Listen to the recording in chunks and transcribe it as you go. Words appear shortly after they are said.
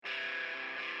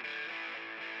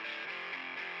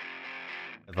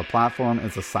If a platform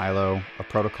is a silo, a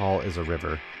protocol is a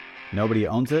river. Nobody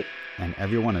owns it, and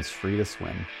everyone is free to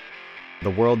swim. The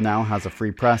world now has a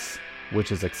free press,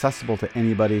 which is accessible to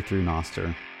anybody through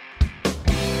Nostr.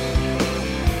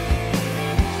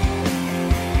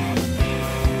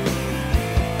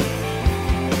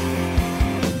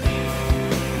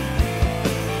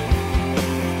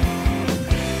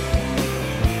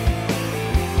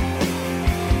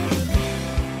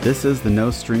 This is the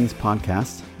No Strings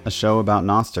Podcast, a show about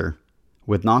Nostr.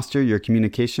 With Nostr, your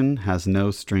communication has no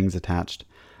strings attached.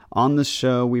 On this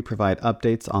show, we provide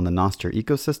updates on the Nostr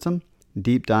ecosystem,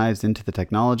 deep dives into the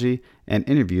technology, and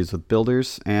interviews with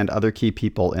builders and other key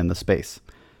people in the space.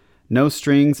 No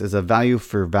Strings is a value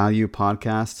for value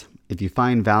podcast. If you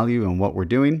find value in what we're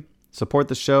doing, support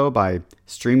the show by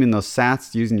streaming those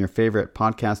sats using your favorite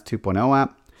Podcast 2.0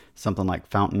 app, something like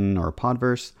Fountain or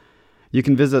Podverse. You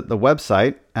can visit the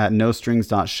website at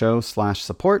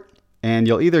nostrings.show/support, and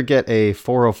you'll either get a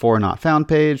 404 not found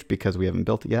page because we haven't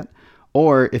built it yet,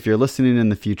 or if you're listening in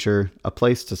the future, a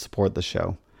place to support the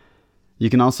show. You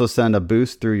can also send a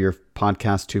boost through your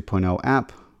Podcast 2.0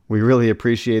 app. We really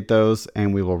appreciate those,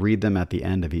 and we will read them at the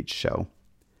end of each show.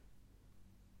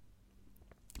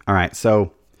 All right,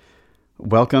 so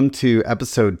welcome to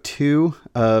episode 2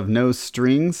 of No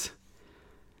Strings.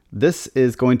 This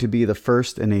is going to be the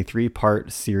first in a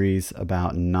 3-part series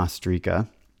about Nostrica,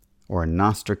 or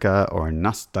Nostrica, or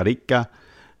Nostrica,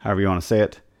 however you want to say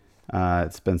it.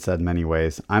 It's been said many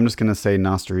ways. I'm just going to say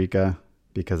Nostrica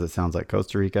because it sounds like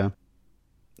Costa Rica.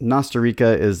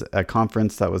 Nostrica is a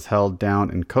conference that was held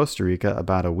down in Costa Rica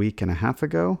about a week and a half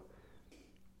ago.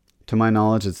 To my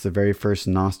knowledge, it's the very first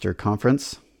Nostr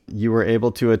conference. You were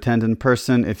able to attend in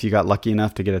person if you got lucky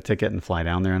enough to get a ticket and fly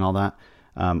down there and all that.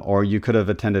 Or you could have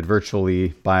attended virtually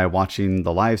by watching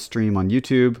the live stream on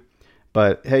YouTube.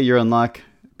 But hey, you're in luck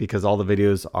because all the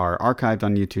videos are archived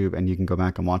on YouTube and you can go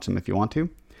back and watch them if you want to.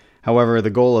 However, the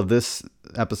goal of this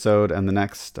episode and the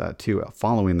next 2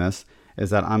 following this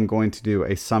is that I'm going to do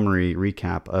a summary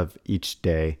recap of each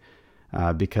day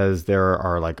because there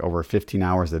are like over 15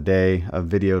 hours a day of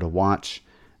video to watch.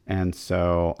 And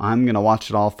so I'm going to watch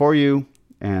it all for you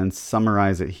and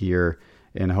summarize it here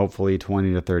in hopefully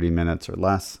 20 to 30 minutes or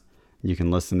less. You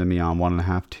can listen to me on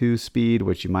 1.5, 2 speed,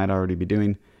 which you might already be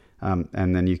doing.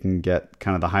 And then you can get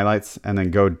kind of the highlights and then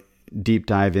go deep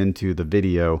dive into the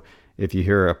video if you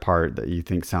hear a part that you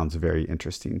think sounds very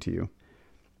interesting to you.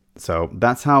 So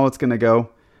that's how it's going to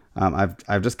go.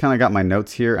 I've just kind of got my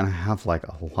notes here and I have like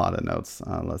a lot of notes.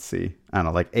 Let's see. I don't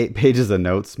know, like 8 pages of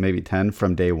notes, maybe 10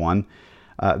 from day 1.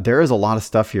 There is a lot of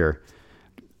stuff here.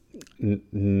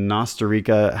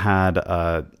 Nostrica had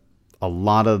a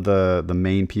lot of the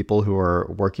main people who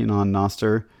are working on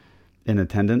Nostr in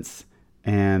attendance,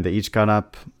 and they each got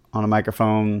up on a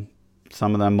microphone,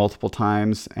 some of them multiple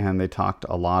times, and they talked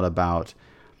a lot about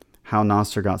how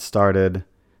Nostr got started,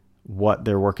 what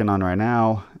they're working on right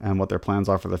now, and what their plans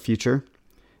are for the future.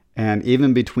 And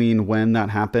even between when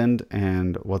that happened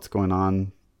and what's going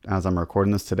on as I'm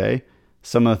recording this today,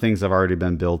 some of the things have already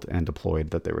been built and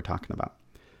deployed that they were talking about.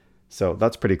 So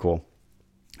that's pretty cool.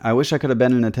 I wish I could have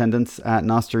been in attendance at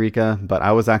Nostrica, but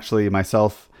I was actually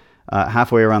myself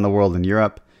halfway around the world in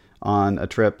Europe on a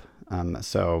trip.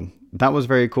 So that was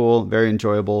very cool, very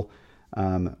enjoyable.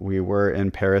 We were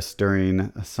in Paris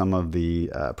during some of the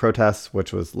protests,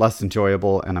 which was less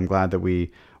enjoyable. And I'm glad that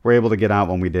we were able to get out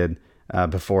when we did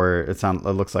before it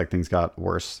looks like things got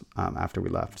worse after we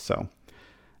left. So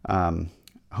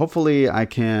hopefully I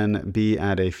can be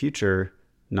at a future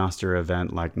Nostr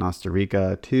event like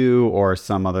Nostrica 2 or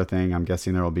some other thing. I'm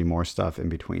guessing there will be more stuff in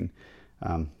between.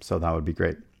 So that would be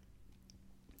great.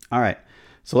 All right.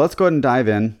 So let's go ahead and dive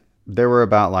in. There were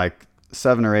about like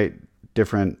 7 or 8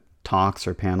 different talks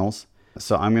or panels.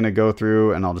 So I'm going to go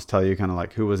through and I'll just tell you kind of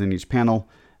like who was in each panel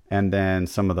and then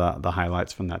some of the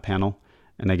highlights from that panel.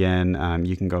 And again,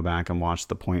 you can go back and watch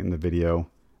the point in the video.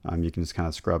 You can just kind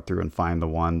of scrub through and find the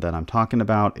one that I'm talking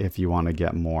about if you want to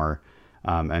get more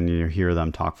and you hear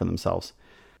them talk for themselves.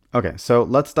 Okay, so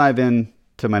let's dive in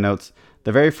to my notes.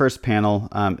 The very first panel,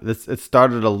 it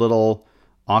started a little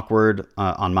awkward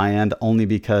on my end only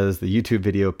because the YouTube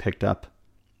video picked up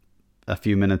a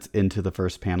few minutes into the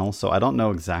first panel. So I don't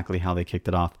know exactly how they kicked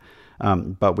it off.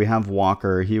 But we have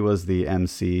Walker. He was the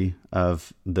MC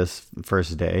of this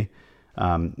first day.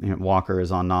 Walker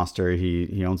is on Nostr.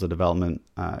 He owns a development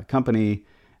company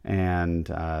and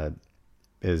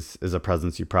is a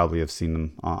presence. You probably have seen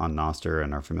him on Nostr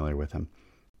and are familiar with him.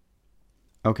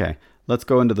 Okay, let's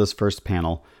go into this first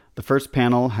panel. The first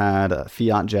panel had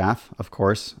Fiat Jaff, of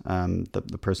course,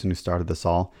 the person who started this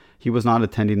all. He was not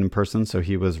attending in person, so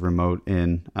he was remote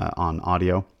in on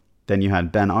audio. Then you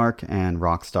had Ben Ark and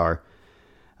Rockstar.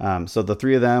 So the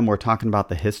three of them were talking about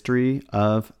the history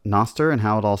of Nostr and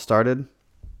how it all started.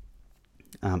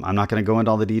 I'm not going to go into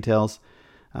all the details,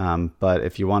 but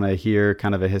if you want to hear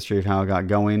kind of a history of how it got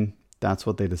going, that's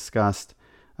what they discussed.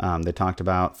 They talked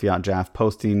about Fiat Jaff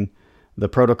posting the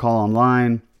protocol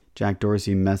online. Jack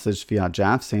Dorsey messaged Fiat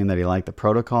Jaff saying that he liked the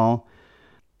protocol.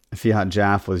 Fiat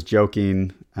Jaff was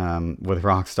joking with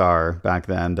Rockstar back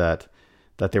then that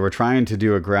they were trying to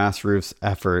do a grassroots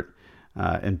effort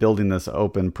in building this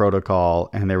open protocol,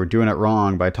 and they were doing it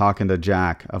wrong by talking to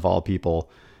Jack, of all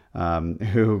people,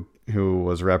 who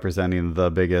was representing the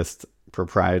biggest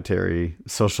proprietary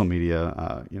social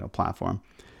media platform.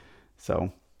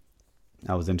 So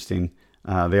that was interesting.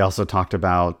 They also talked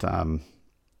about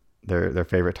their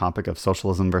favorite topic of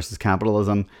socialism versus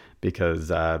capitalism, because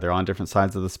they're on different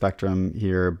sides of the spectrum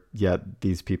here, yet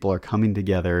these people are coming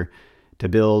together to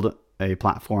build a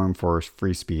platform for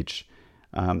free speech,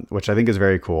 which I think is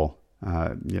very cool.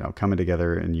 Coming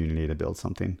together in unity to build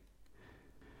something.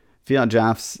 Fiat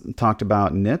Jaff talked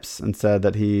about NIPS and said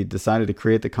that he decided to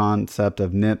create the concept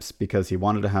of NIPS because he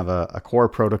wanted to have a core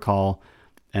protocol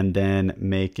and then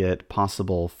make it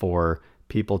possible for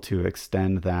people to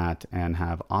extend that and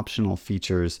have optional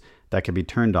features that can be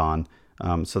turned on.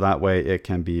 So that way it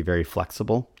can be very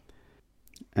flexible.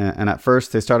 And at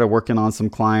first they started working on some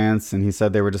clients, and he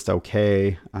said they were just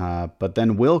okay. But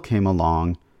then Will came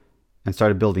along and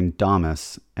started building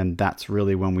Damus, and that's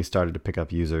really when we started to pick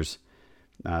up users.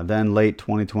 Then late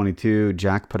 2022,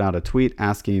 Jack put out a tweet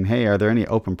asking, hey, are there any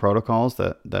open protocols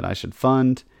that I should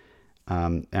fund?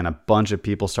 And a bunch of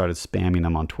people started spamming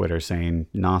him on Twitter saying,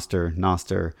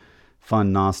 Nostr,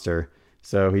 fund Nostr.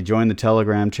 So he joined the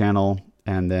Telegram channel,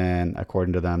 and then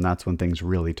according to them, that's when things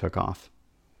really took off.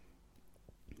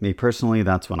 Me personally,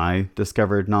 that's when I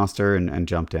discovered Nostr and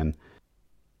jumped in.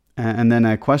 And then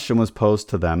a question was posed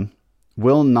to them.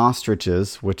 Will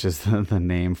Nostriches, which is the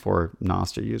name for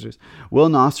Nostr users, will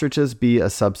Nostriches be a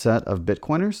subset of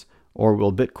Bitcoiners, or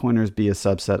will Bitcoiners be a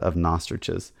subset of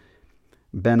Nostriches?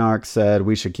 Ben Ark said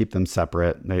we should keep them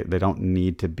separate. They don't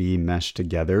need to be meshed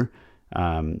together.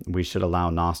 We should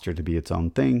allow Nostr to be its own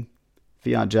thing.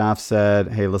 Fiat Jaff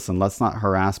said, hey, listen, let's not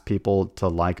harass people to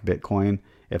like Bitcoin.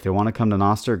 If they want to come to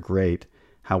Nostr, great.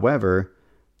 However,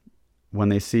 when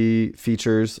they see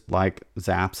features like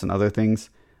Zaps and other things,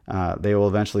 they will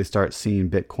eventually start seeing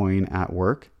Bitcoin at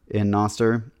work in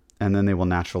Nostr, and then they will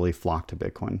naturally flock to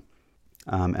Bitcoin.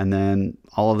 And then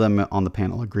all of them on the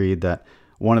panel agreed that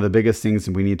one of the biggest things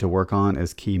we need to work on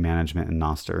is key management in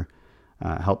Nostr.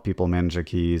 Help people manage their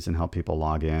keys and help people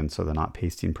log in so they're not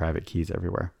pasting private keys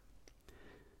everywhere.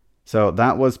 So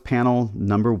that was panel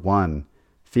number 1.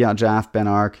 Fiat Jaff, Ben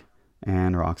Ark,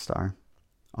 and Rockstar.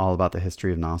 All about the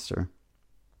history of Nostr.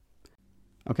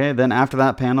 Okay, then after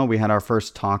that panel, we had our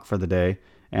first talk for the day.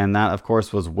 And that, of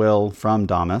course, was Will from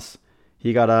Damus.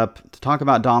 He got up to talk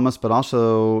about Damus, but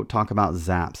also talk about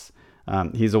Zaps.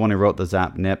 He's the one who wrote the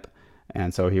Zap NIP.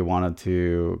 And so he wanted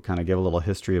to kind of give a little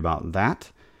history about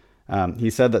that. He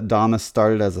said that Damus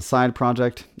started as a side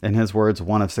project. In his words,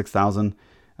 one of 6,000,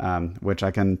 which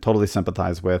I can totally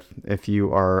sympathize with. If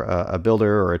you are a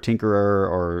builder or a tinkerer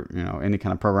or any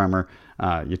kind of programmer,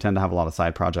 you tend to have a lot of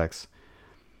side projects.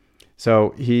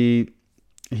 So he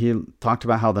talked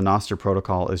about how the Nostr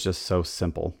protocol is just so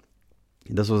simple.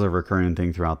 This was a recurring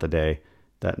thing throughout the day,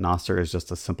 that Nostr is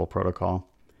just a simple protocol.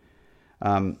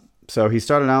 So he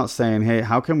started out saying, hey,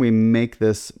 how can we make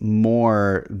this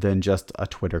more than just a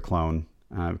Twitter clone?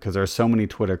 Because there are so many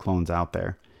Twitter clones out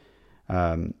there.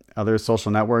 Other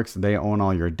social networks, they own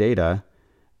all your data.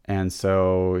 And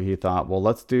so he thought, well,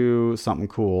 let's do something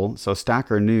cool. So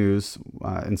Stacker News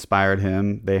inspired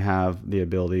him. They have the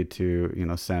ability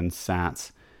to, send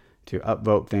sats to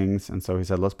upvote things. And so he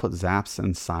said, let's put Zaps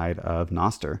inside of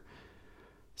Nostr.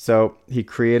 So he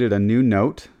created a new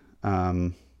note.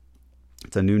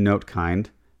 It's a new note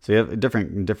kind. So you have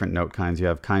different note kinds. You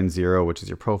have kind 0, which is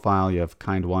your profile. You have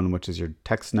kind 1, which is your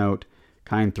text note.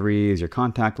 Kind 3 is your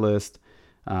contact list.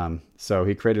 So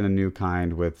he created a new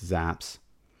kind with Zaps.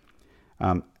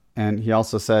 And he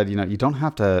also said, you don't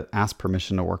have to ask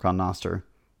permission to work on Nostr.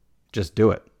 Just do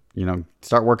it.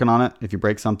 Start working on it. If you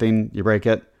break something, you break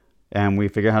it, and we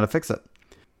figure out how to fix it.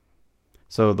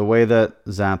 So the way that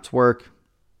Zaps work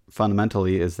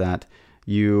fundamentally is that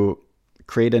you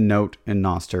create a note in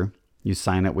Nostr, you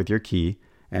sign it with your key,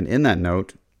 and in that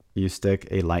note, you stick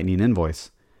a Lightning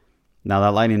invoice. Now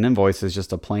that Lightning invoice is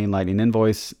just a plain Lightning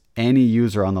invoice. Any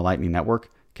user on the Lightning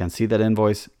network can see that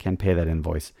invoice, can pay that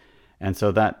invoice. And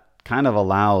so that kind of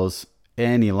allows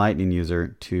any Lightning user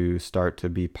to start to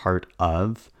be part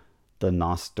of the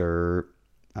Nostr,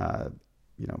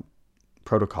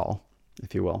 protocol,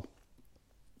 if you will.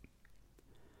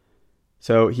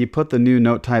 So he put the new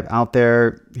note type out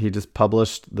there. He just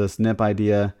published this NIP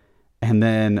idea. And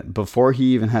then before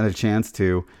he even had a chance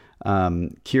to,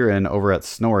 Kieran over at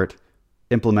Snort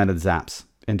implemented Zaps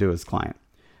into his client.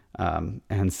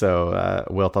 And so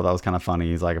Will thought that was kind of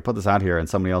funny. He's like, I put this out here and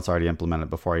somebody else already implemented it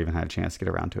before I even had a chance to get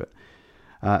around to it.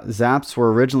 Zaps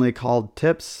were originally called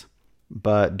tips,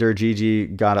 but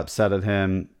Durgigi got upset at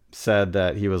him, said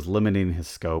that he was limiting his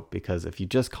scope because if you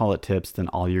just call it tips, then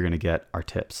all you're going to get are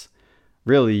tips.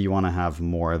 Really, you want to have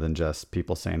more than just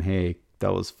people saying, hey,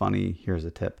 that was funny, here's a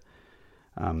tip.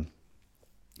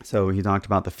 So he talked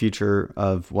about the future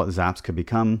of what Zaps could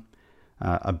become.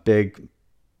 A big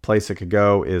place it could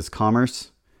go is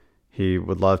commerce. He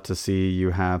would love to see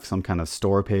you have some kind of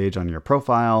store page on your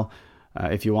profile,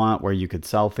 if you want, where you could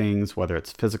sell things, whether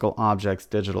it's physical objects,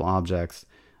 digital objects,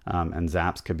 and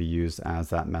Zaps could be used as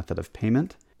that method of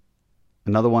payment.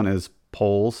 Another one is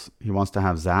polls. He wants to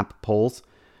have Zap polls.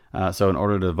 So in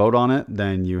order to vote on it,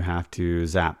 then you have to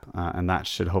Zap, and that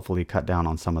should hopefully cut down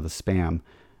on some of the spam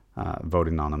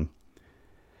voting on them.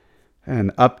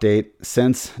 An update,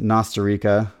 since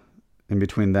Nostrica, in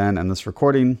between then and this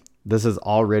recording, this is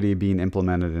already being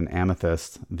implemented in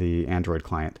Amethyst, the Android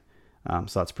client.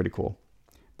 So that's pretty cool.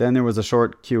 Then there was a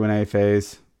short Q&A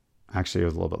phase. Actually, it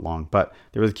was a little bit long, but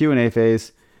there was a Q&A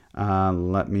phase.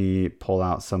 Let me pull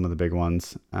out some of the big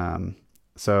ones.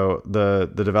 So the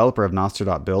developer of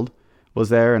Nostr.build was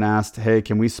there and asked, hey,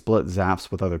 can we split Zaps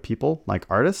with other people, like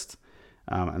artists?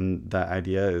 And the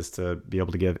idea is to be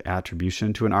able to give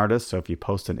attribution to an artist. So if you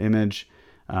post an image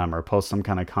or post some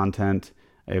kind of content,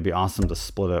 it'd be awesome to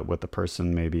split it with the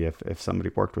person, maybe if somebody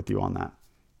worked with you on that.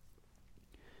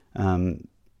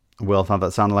 Will thought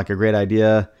that sounded like a great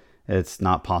idea. It's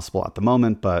not possible at the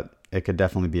moment, but it could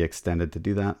definitely be extended to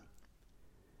do that.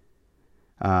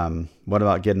 What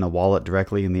about getting a wallet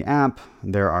directly in the app?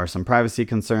 There are some privacy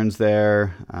concerns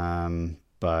there,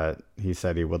 but he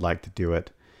said he would like to do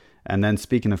it. And then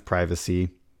speaking of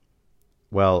privacy,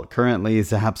 well, currently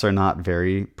Zaps are not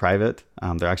very private.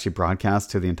 They're actually broadcast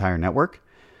to the entire network.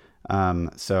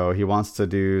 So he wants to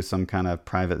do some kind of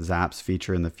private Zaps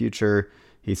feature in the future.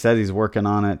 He says he's working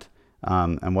on it.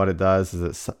 And what it does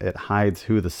is it hides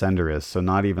who the sender is. So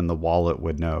not even the wallet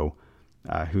would know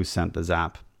who sent the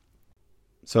Zap.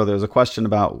 So there's a question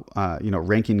about,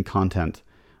 ranking content.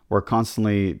 We're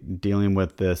constantly dealing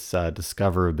with this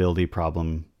discoverability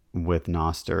problem with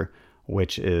Nostr,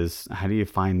 which is how do you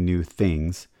find new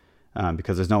things?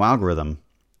 Because there's no algorithm.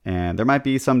 And there might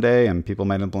be someday, and people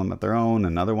might implement their own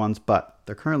and other ones, but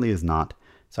there currently is not.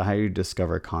 So how do you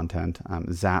discover content?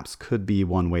 Zaps could be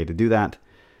one way to do that.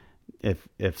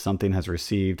 If something has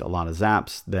received a lot of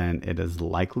Zaps, then it is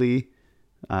likely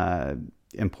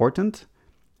important.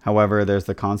 However, there's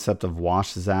the concept of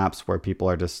wash Zaps where people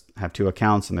are just have two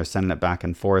accounts and they're sending it back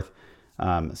and forth.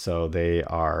 So they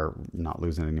are not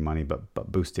losing any money,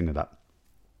 but boosting it up.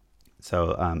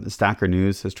 So Stacker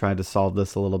News has tried to solve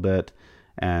this a little bit.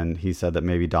 And he said that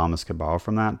maybe Damus could borrow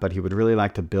from that, but he would really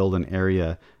like to build an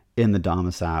area in the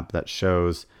Damus app that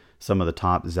shows some of the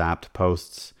top zapped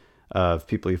posts of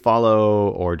people you follow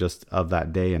or just of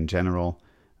that day in general.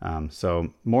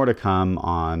 So more to come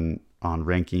on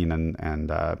ranking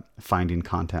and finding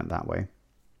content that way.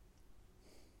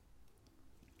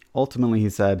 Ultimately, he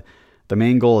said, the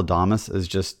main goal of Damus is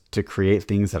just to create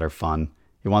things that are fun.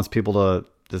 He wants people to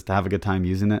just have a good time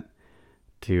using it,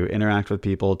 to interact with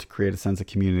people, to create a sense of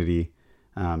community,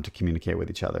 to communicate with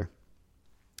each other.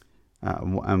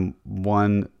 And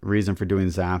one reason for doing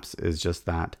Zaps is just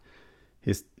that.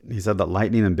 He said that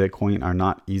Lightning and Bitcoin are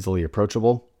not easily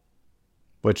approachable,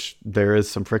 which there is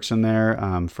some friction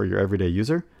there for your everyday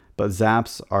user, but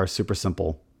Zaps are super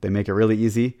simple. They make it really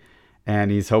easy, and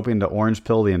he's hoping to orange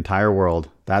pill the entire world.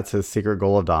 That's his secret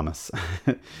goal of Damus.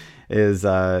 Is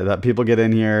that people get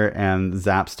in here and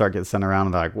Zaps start getting sent around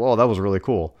and they're like, whoa, that was really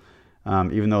cool.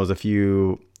 Even though it was a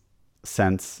few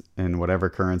cents in whatever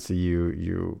currency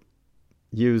you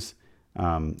use,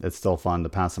 it's still fun to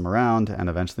pass them around and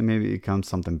eventually maybe it becomes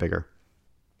something bigger.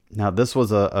 Now, this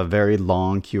was a very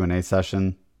long Q&A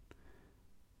session,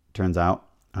 turns out.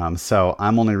 So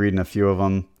I'm only reading a few of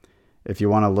them. If you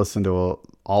want to listen to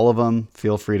all of them,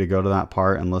 feel free to go to that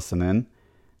part and listen in.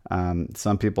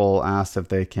 Some people asked if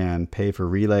they can pay for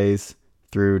relays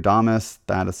through Damus.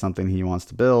 That is something he wants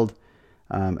to build.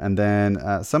 And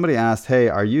then somebody asked, hey,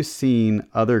 are you seeing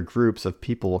other groups of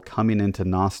people coming into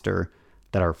Nostr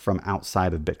that are from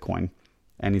outside of Bitcoin?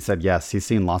 And he said, yes, he's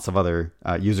seen lots of other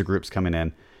user groups coming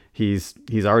in. He's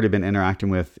already been interacting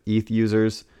with ETH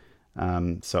users,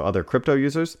 so other crypto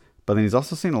users, But then he's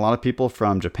also seen a lot of people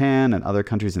from Japan and other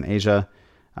countries in Asia,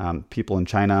 people in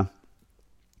China.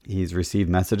 He's received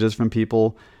messages from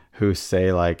people who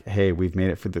say like, "Hey, we've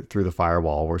made it through the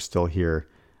firewall. We're still here.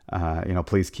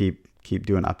 Please keep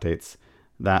doing updates."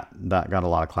 That got a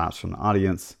lot of claps from the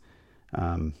audience.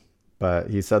 But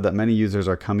he said that many users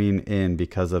are coming in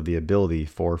because of the ability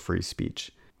for free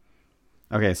speech.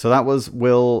 Okay, so that was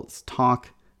Will's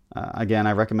talk. Again,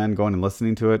 I recommend going and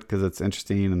listening to it because it's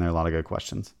interesting and there are a lot of good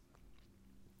questions.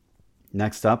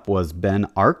 Next up was Ben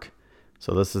Ark.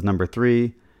 So this is number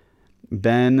 3.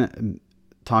 Ben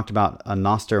talked about a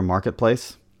Nostr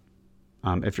marketplace.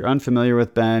 If you're unfamiliar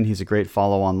with Ben, he's a great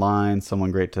follow online,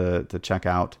 someone great to check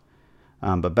out.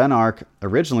 But Ben Ark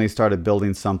originally started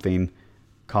building something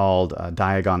called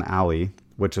Diagon Alley,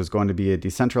 which was going to be a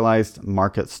decentralized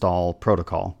market stall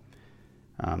protocol.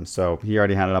 So he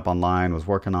already had it up online, was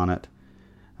working on it.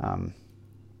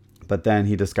 But then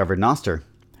he discovered Nostr.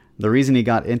 The reason he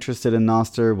got interested in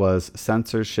Nostr was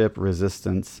censorship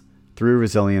resistance through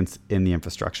resilience in the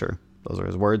infrastructure. Those are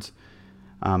his words.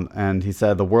 And he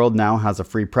said, the world now has a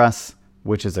free press,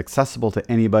 which is accessible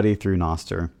to anybody through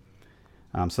Nostr.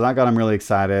 So that got him really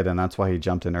excited, and that's why he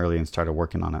jumped in early and started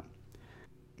working on it.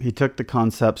 He took the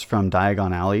concepts from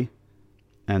Diagon Alley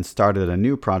and started a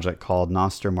new project called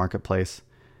Nostr Marketplace.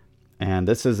 And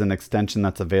this is an extension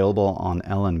that's available on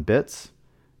LN Bits.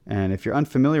 And if you're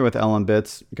unfamiliar with LN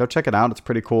Bits, go check it out. It's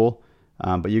pretty cool.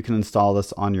 But you can install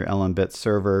this on your LN Bits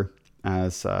server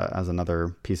as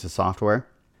another piece of software.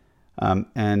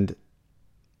 And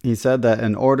he said that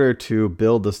in order to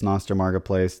build this Nostr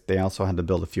Marketplace, they also had to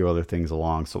build a few other things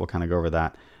along. So we'll kind of go over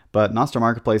that. But Nostr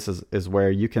Marketplace is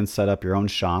where you can set up your own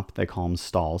shop. They call them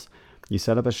stalls. You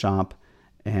set up a shop,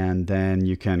 and then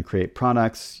you can create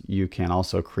products. You can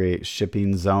also create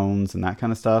shipping zones and that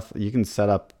kind of stuff. You can set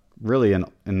up really an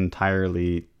entire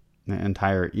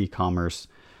e-commerce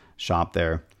shop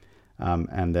there.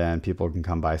 And then people can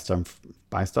come buy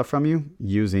stuff from you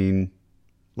using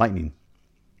Lightning.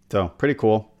 So pretty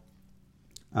cool.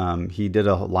 He did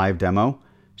a live demo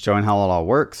showing how it all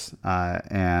works.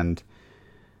 And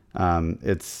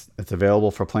it's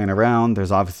available for playing around.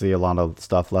 There's obviously a lot of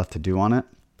stuff left to do on it.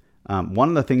 One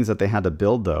of the things that they had to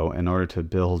build, though, in order to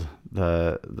build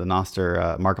the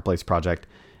Nostr Marketplace project,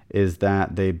 is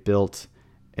that they built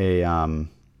an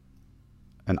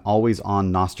always-on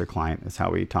Nostr client, is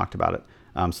how we talked about it.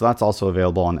 So that's also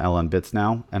available on LN Bits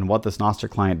now. And what this Nostr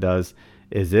client does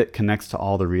is it connects to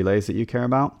all the relays that you care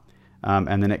about,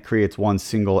 and then it creates one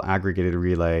single aggregated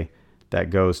relay that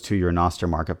goes to your Nostr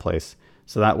Marketplace.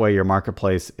 So that way your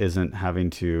marketplace isn't having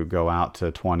to go out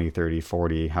to 20, 30,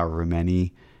 40, however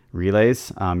many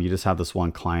relays. You just have this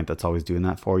one client that's always doing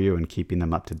that for you and keeping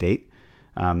them up to date.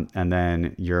 And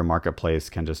then your marketplace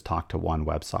can just talk to one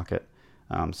WebSocket.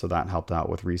 So that helped out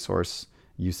with resource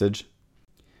usage.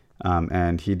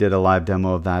 And he did a live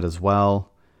demo of that as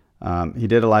well. He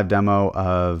did a live demo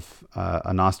of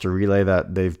a Nostr relay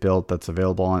that they've built that's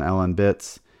available on LN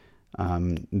Bits.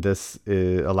 This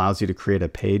allows you to create a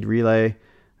paid relay.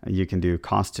 You can do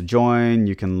cost to join.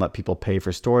 You can let people pay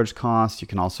for storage costs. You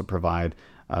can also provide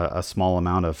a small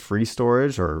amount of free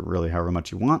storage, or really however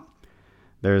much you want.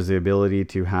 There's the ability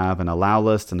to have an allow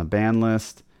list and a ban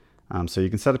list. So you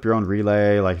can set up your own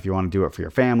relay, like if you want to do it for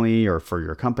your family or for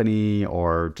your company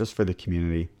or just for the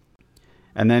community.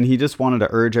 And then he just wanted to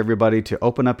urge everybody to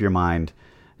open up your mind.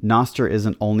 Nostr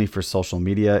isn't only for social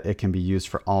media. It can be used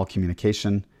for all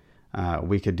communication.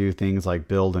 We could do things like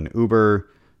build an Uber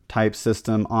type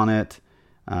system on it.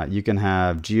 You can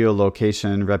have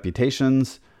geolocation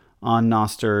reputations on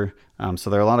Nostr. So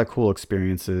there are a lot of cool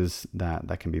experiences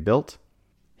that can be built.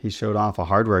 He showed off a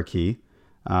hardware key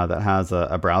that has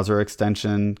a browser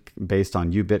extension based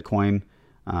on uBitcoin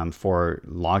for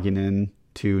logging in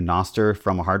to Nostr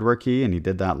from a hardware key, and he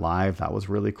did that live. That was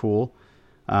really cool.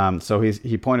 So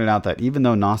he pointed out that even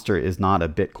though Nostr is not a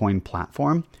Bitcoin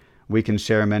platform, we can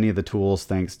share many of the tools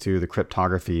thanks to the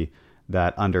cryptography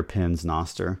that underpins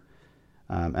Nostr.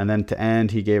 And then to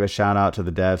end, he gave a shout out to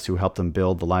the devs who helped him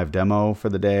build the live demo for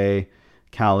the day,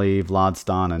 Kali,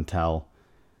 Vladstan, and Tel.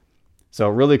 So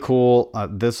really cool.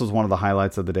 This was one of the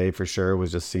highlights of the day for sure,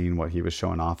 was just seeing what he was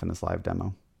showing off in his live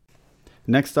demo.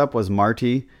 Next up was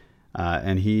Marty,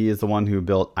 and he is the one who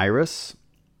built Iris.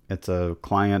 It's a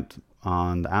client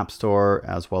on the App Store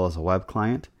as well as a web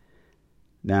client.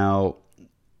 Now,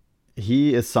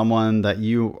 he is someone that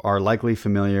you are likely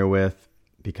familiar with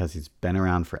because he's been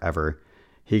around forever.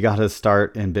 He got his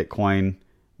start in Bitcoin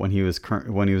when he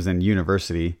was in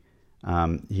university.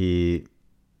 He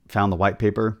found the white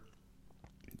paper,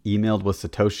 emailed with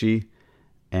Satoshi,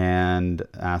 and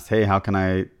asked, "Hey, how can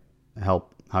I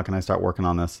help? How can I start working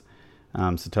on this?"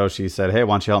 Satoshi said, hey,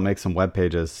 why don't you help make some web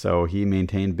pages? So he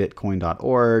maintained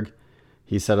bitcoin.org.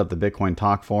 He set up the Bitcoin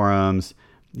Talk forums.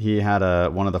 He had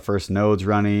one of the first nodes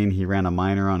running. He ran a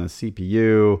miner on his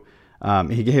CPU.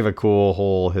 He gave a cool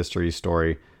whole history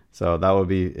story. So that would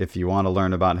be, if you want to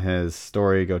learn about his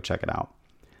story, go check it out.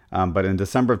 But in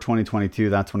December of 2022,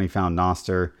 that's when he found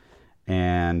Nostr,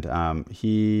 and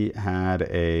he had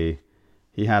a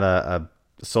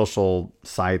social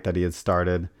site that he had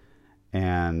started,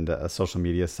 and a social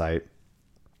media site,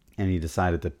 and he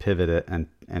decided to pivot it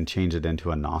and change it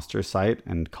into a Nostr site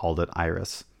and called it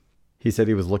Iris. He said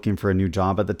he was looking for a new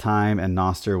job at the time, and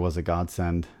Nostr was a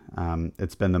godsend.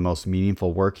 It's been the most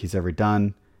meaningful work he's ever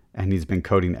done, and he's been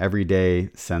coding every day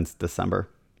since December.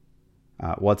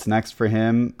 What's next for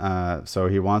him? So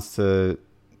he wants to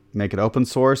make it open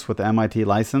source with the MIT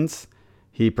license.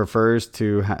 He prefers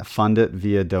to fund it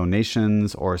via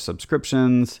donations or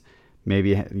subscriptions.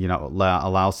 Maybe,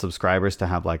 allow subscribers to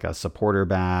have like a supporter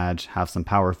badge, have some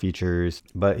power features,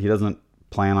 but he doesn't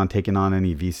plan on taking on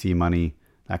any VC money,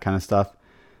 that kind of stuff.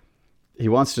 He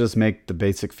wants to just make the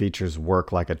basic features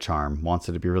work like a charm, wants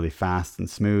it to be really fast and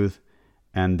smooth,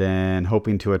 and then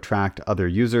hoping to attract other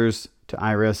users to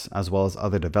Iris as well as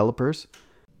other developers.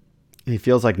 He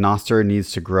feels like Nostr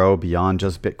needs to grow beyond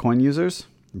just Bitcoin users,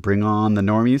 bring on the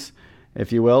normies,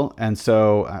 if you will. And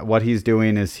so what he's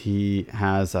doing is he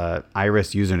has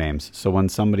Iris usernames. So when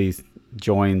somebody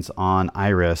joins on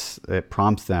Iris, it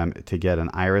prompts them to get an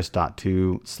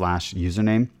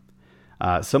iris.to/username,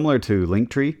 similar to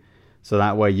Linktree. So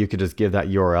that way you could just give that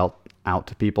URL out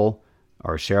to people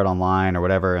or share it online or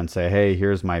whatever and say, hey,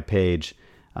 here's my page.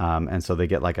 And so they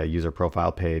get like a user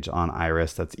profile page on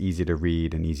Iris that's easy to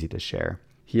read and easy to share.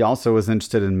 He also was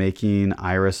interested in making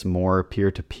Iris more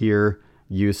peer-to-peer,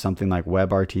 use something like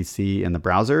WebRTC in the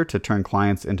browser to turn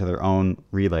clients into their own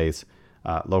relays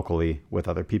locally with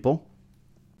other people.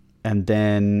 And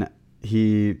then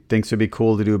he thinks it would be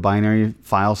cool to do binary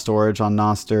file storage on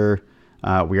Nostr.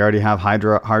 We already have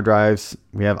hard drives.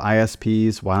 We have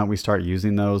ISPs. Why don't we start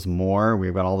using those more?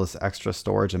 We've got all this extra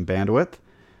storage and bandwidth.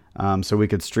 So we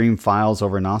could stream files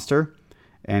over Nostr.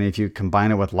 And if you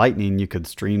combine it with Lightning, you could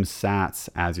stream sats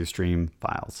as you stream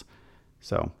files.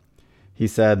 So he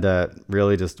said that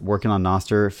really just working on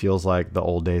Nostr feels like the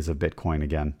old days of Bitcoin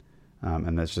again.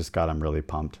 And that's just got him really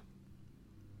pumped.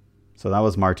 So that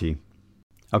was Marty.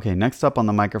 Okay, next up on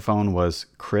the microphone was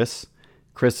Chris.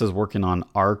 Chris is working on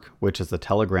Arc, which is a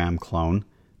Telegram clone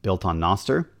built on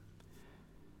Nostr.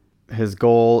 His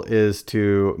goal is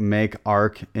to make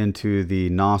Arc into the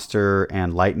Nostr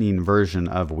and Lightning version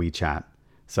of WeChat.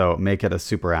 So make it a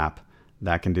super app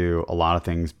that can do a lot of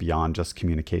things beyond just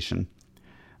communication.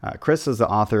 Chris is the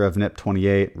author of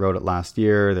NIP28, wrote it last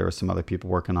year. There were some other people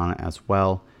working on it as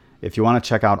well. If you want to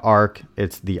check out Arc,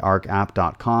 it's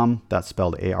thearcapp.com. That's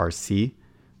spelled A-R-C,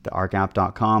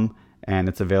 thearcapp.com. And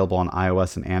it's available on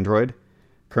iOS and Android.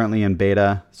 Currently in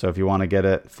beta, so if you want to get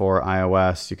it for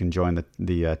iOS, you can join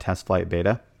the test flight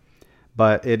beta.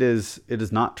 But it is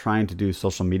not trying to do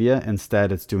social media.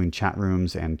 Instead, it's doing chat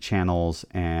rooms and channels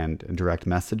and direct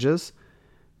messages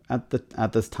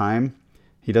at this time.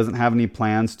 He doesn't have any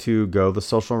plans to go the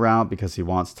social route because he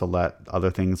wants to let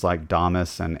other things like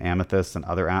Damus and Amethyst and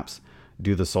other apps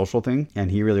do the social thing.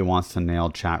 And he really wants to nail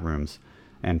chat rooms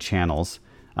and channels.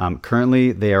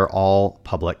 Currently, they are all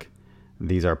public.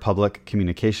 These are public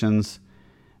communications,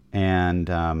 and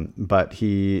but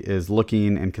he is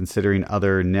looking and considering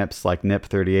other NIPs like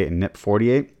NIP38 and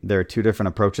NIP48. There are two different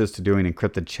approaches to doing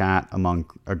encrypted chat among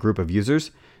a group of users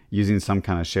using some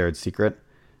kind of shared secret.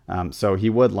 So he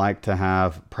would like to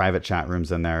have private chat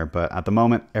rooms in there, but at the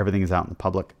moment, everything is out in the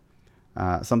public.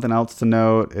 Something else to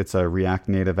note, it's a React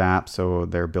native app, so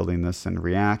they're building this in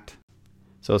React.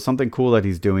 So something cool that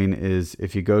he's doing is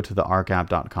if you go to the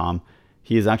arcapp.com,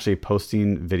 he is actually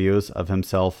posting videos of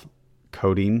himself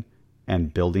coding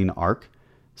and building Arc.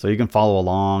 So you can follow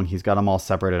along. He's got them all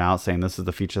separated out saying this is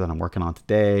the feature that I'm working on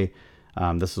today.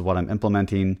 This is what I'm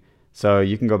implementing. So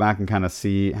you can go back and kind of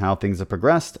see how things have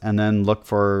progressed and then look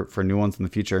for new ones in the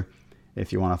future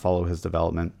if you want to follow his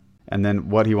development. And then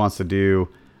what he wants to do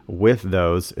with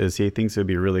those is he thinks it would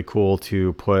be really cool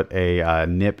to put a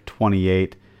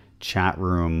NIP28 chat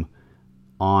room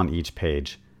on each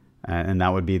page. And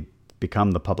that would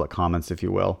become the public comments, if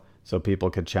you will. So people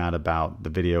could chat about the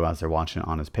video as they're watching it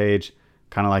on his page,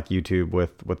 kind of like YouTube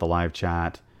with the live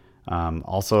chat.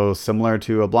 Also similar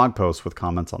to a blog post with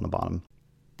comments on the bottom.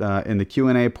 In the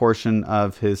Q&A portion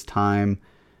of his time,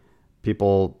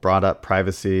 people brought up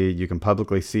privacy. You can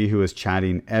publicly see who is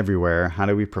chatting everywhere. How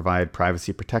do we provide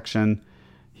privacy protection?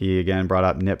 He again brought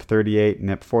up NIP 38,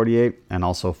 NIP 48, and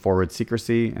also forward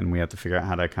secrecy. And we have to figure out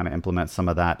how to kind of implement some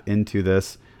of that into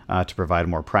this to provide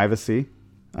more privacy.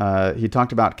 He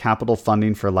talked about capital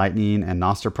funding for Lightning and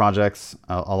Nostr projects.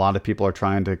 A lot of people are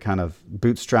trying to kind of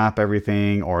bootstrap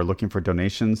everything or looking for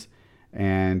donations.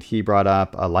 And he brought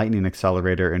up a Lightning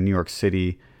accelerator in New York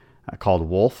City called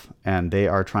Wolf. And they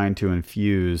are trying to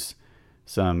infuse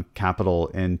some capital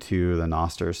into the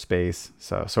Nostr space.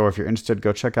 So if you're interested,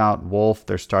 go check out Wolf.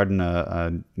 They're starting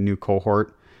a new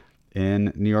cohort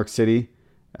in New York City.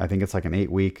 I think it's like an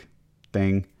 8-week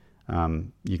thing.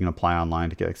 You can apply online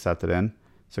to get accepted in.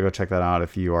 So go check that out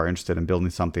if you are interested in building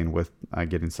something with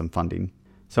getting some funding.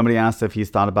 Somebody asked if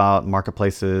he's thought about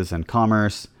marketplaces and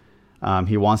commerce.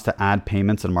 He wants to add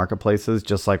payments in marketplaces,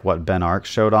 just like what Ben Ark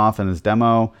showed off in his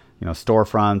demo.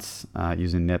 Storefronts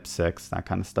using NIP 6, that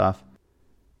kind of stuff.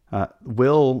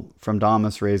 Will from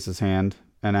Damus raised his hand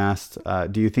and asked,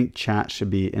 do you think chat should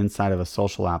be inside of a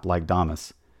social app like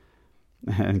Damus?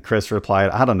 And Chris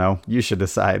replied, I don't know. You should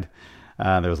decide.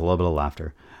 There was a little bit of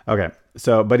laughter. Okay.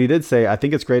 But he did say, I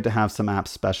think it's great to have some apps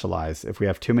specialize. If we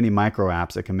have too many micro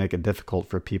apps, it can make it difficult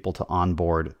for people to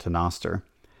onboard to Nostr.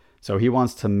 So he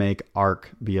wants to make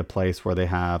Ark be a place where they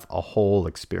have a whole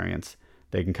experience.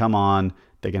 They can come on,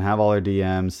 they can have all their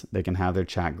DMs, they can have their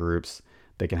chat groups,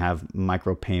 they can have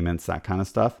micro payments, that kind of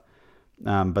stuff.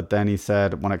 But then he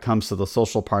said, when it comes to the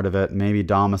social part of it, maybe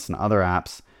Damus and other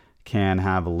apps can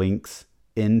have links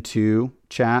into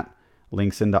chat,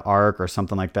 links into Ark or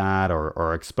something like that,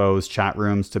 or expose chat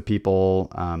rooms to people,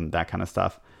 that kind of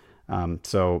stuff.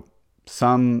 So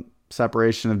some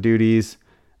separation of duties,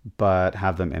 but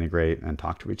have them integrate and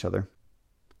talk to each other.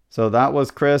 So that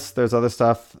was Chris. There's other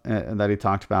stuff that he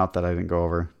talked about that I didn't go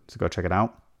over, so go check it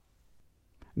out.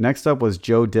 Next up was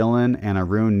Joe Dillon and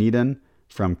Arun Needon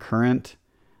from Current.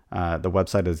 The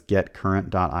website is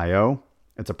getcurrent.io.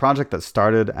 It's a project that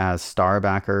started as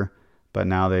Starbacker, but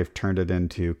now they've turned it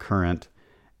into Current.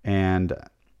 And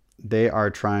they are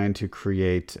trying to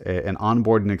create an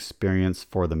onboarding experience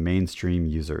for the mainstream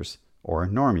users or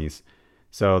normies.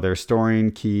 So they're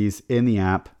storing keys in the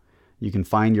app. You can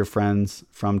find your friends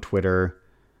from Twitter.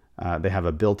 They have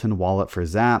a built-in wallet for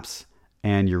Zaps,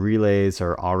 and your relays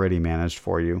are already managed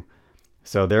for you.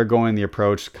 So they're going the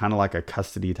approach kind of like a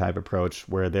custody type approach,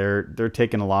 where they're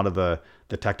taking a lot of the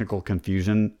technical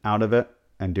confusion out of it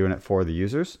and doing it for the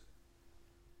users,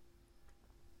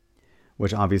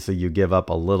 which obviously you give up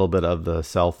a little bit of the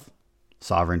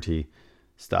self-sovereignty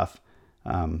stuff,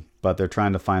 but they're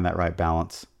trying to find that right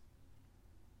balance.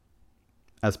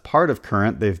 As part of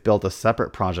Current, they've built a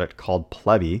separate project called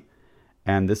Plebby,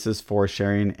 and this is for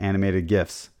sharing animated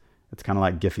GIFs. It's kind of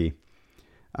like Giphy.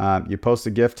 You post a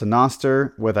GIF to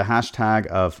Nostr with a hashtag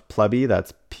of Plebby,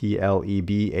 that's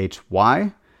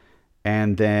Plebhy,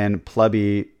 and then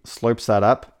Plebby slurps that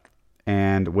up,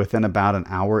 and within about an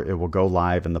hour, it will go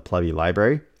live in the Plebby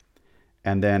library.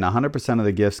 And then 100% of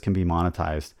the GIFs can be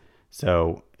monetized.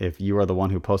 So if you are the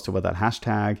one who posted with that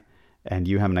hashtag and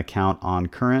you have an account on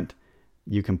Current,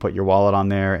 you can put your wallet on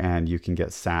there and you can get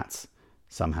sats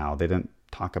somehow. They didn't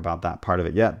talk about that part of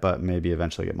it yet, but maybe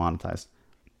eventually get monetized.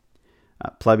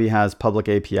 Plebby has public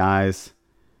APIs.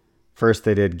 First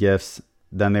they did GIFs,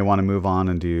 then they want to move on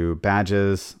and do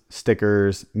badges,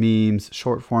 stickers, memes,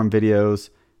 short form videos,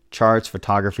 charts,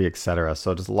 photography, etc.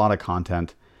 So just a lot of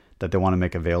content that they want to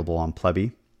make available on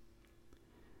Plebby.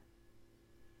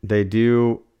 They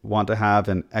do want to have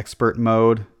an expert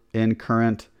mode in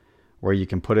Current where you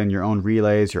can put in your own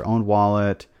relays, your own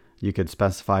wallet. You could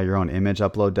specify your own image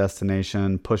upload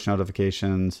destination, push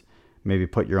notifications, maybe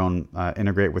put your own,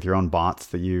 integrate with your own bots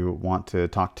that you want to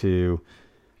talk to.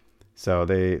 So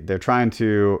they're trying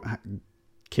to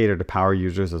cater to power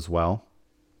users as well.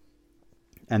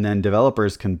 And then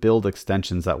developers can build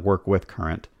extensions that work with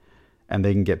Current, and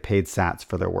they can get paid sats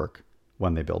for their work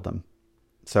when they build them.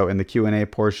 So in the Q&A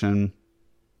portion,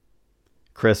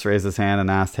 Chris raised his hand and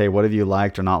asked, hey, what have you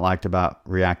liked or not liked about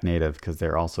React Native? Because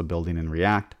they're also building in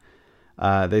React.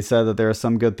 They said that there are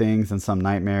some good things and some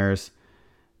nightmares.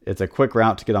 It's a quick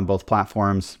route to get on both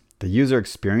platforms. The user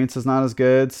experience is not as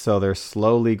good, so they're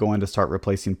slowly going to start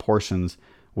replacing portions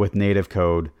with native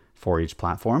code for each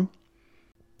platform.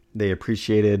 They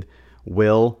appreciated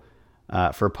Will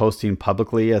for posting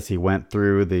publicly as he went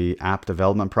through the app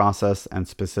development process and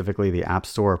specifically the App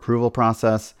Store approval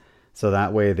process. So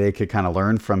that way they could kind of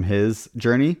learn from his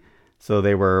journey. So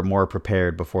they were more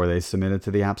prepared before they submitted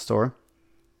to the App Store.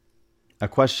 A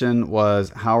question was,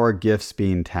 how are GIFs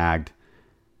being tagged?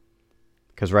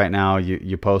 Because right now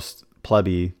you post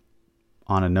Plebby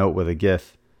on a note with a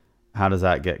GIF. How does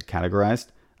that get categorized?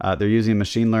 They're using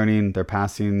machine learning. They're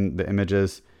passing the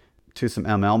images to some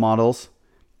ML models.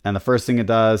 And the first thing it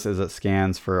does is it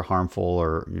scans for harmful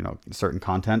or certain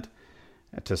content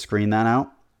to screen that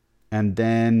out. And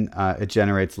then it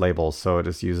generates labels. So it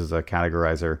just uses a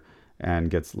categorizer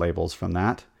and gets labels from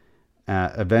that.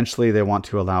 Eventually, they want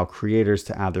to allow creators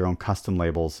to add their own custom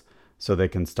labels so they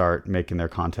can start making their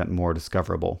content more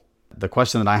discoverable. The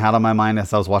question that I had on my mind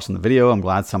as I was watching the video, I'm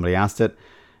glad somebody asked it.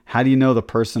 How do you know the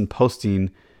person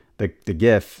posting the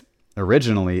GIF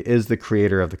originally is the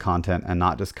creator of the content and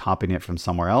not just copying it from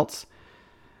somewhere else?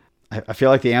 I feel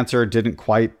like the answer didn't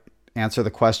quite answer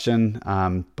the question,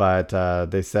 but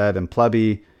they said in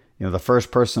Plebby, the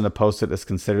first person to post it is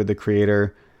considered the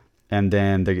creator. And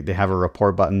then they have a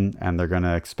report button, and they're going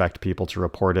to expect people to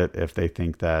report it if they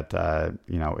think that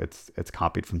it's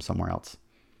copied from somewhere else.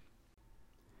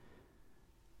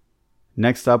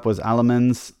 Next up was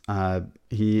Alemans.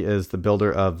 He is the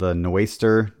builder of the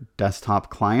Nostr desktop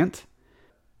client.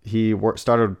 He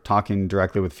started talking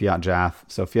directly with Fiat Jaff.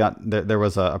 So there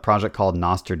was a project called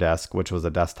Nostr Desk, which was a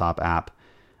desktop app,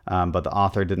 but the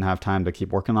author didn't have time to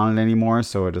keep working on it anymore,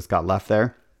 so it just got left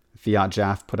there. Fiat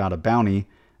Jaff put out a bounty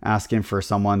asking for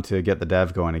someone to get the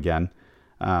dev going again.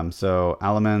 So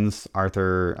Alemans,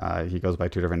 Arthur, he goes by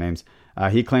two different names.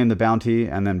 He claimed the bounty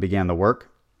and then began the work.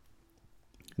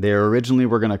 They originally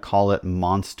were going to call it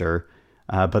Monster,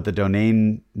 but the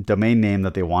domain name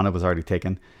that they wanted was already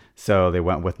taken. So they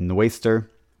went with Nostr,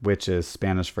 which is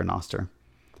Spanish for Nostr.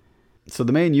 So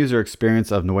the main user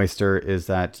experience of Nostr is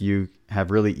that you have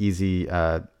really easy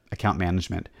account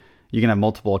management. You can have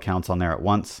multiple accounts on there at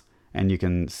once, and you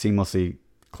can seamlessly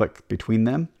click between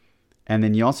them. And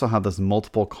then you also have this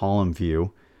multiple column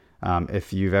view.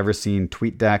 If you've ever seen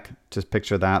TweetDeck, just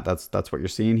picture that. That's what you're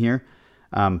seeing here.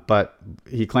 But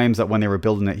he claims that when they were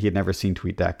building it, he had never seen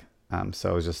TweetDeck.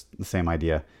 So it was just the same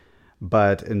idea.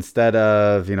 But instead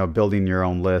of building your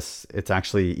own lists, it's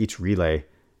actually each relay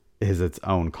is its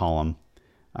own column,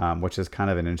 which is kind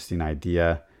of an interesting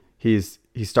idea. He's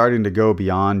starting to go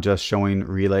beyond just showing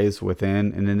relays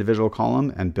within an individual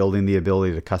column and building the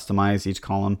ability to customize each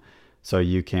column, so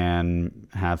you can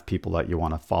have people that you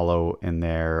want to follow in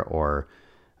there, or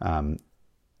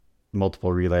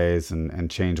multiple relays and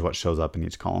change what shows up in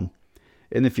each column.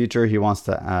 In the future, he wants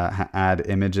to add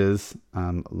images,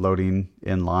 loading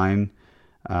in line,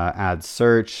 add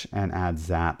search, and add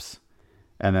zaps.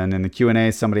 And then in the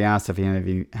Q&A, somebody asked if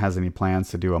he has any plans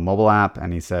to do a mobile app,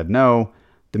 and he said no.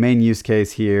 The main use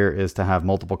case here is to have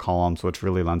multiple columns, which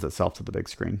really lends itself to the big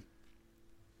screen.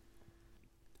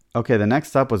 Okay, the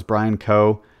next up was Brian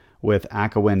Coe with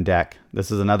Akawin Deck. This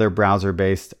is another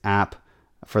browser-based app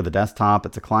for the desktop.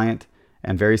 It's a client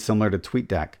and very similar to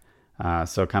TweetDeck.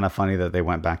 So kind of funny that they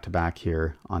went back to back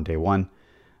here on day one.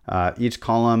 Each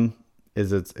column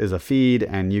is a feed,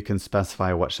 and you can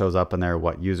specify what shows up in there,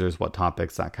 what users, what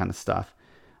topics, that kind of stuff.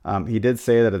 He did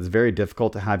say that it's very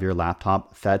difficult to have your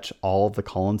laptop fetch all of the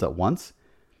columns at once.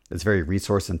 It's very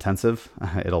resource intensive.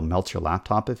 It'll melt your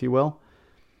laptop, if you will.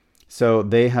 So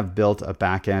they have built a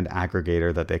backend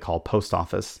aggregator that they call Post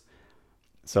Office.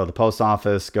 So the Post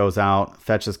Office goes out,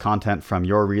 fetches content from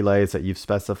your relays that you've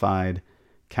specified,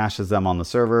 caches them on the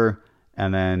server,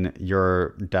 and then your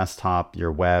desktop,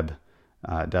 your web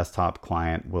desktop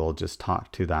client will just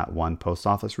talk to that one Post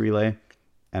Office relay.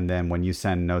 And then when you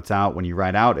send notes out, when you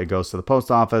write out, it goes to the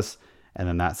post office, and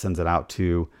then that sends it out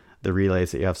to the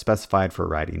relays that you have specified for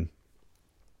writing.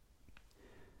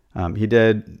 He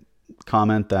did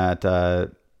comment that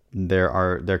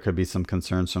there could be some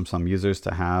concerns from some users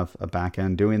to have a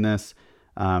backend doing this.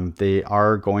 They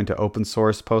are going to open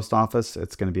source Post Office.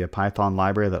 It's going to be a Python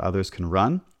library that others can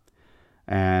run.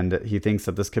 And he thinks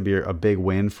that this could be a big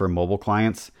win for mobile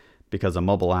clients, because a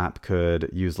mobile app could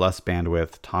use less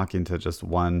bandwidth talking to just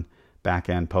one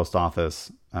backend Post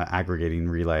Office aggregating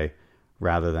relay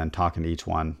rather than talking to each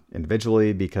one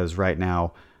individually. Because right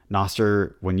now,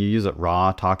 Nostr, when you use it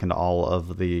raw, talking to all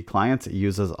of the clients, it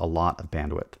uses a lot of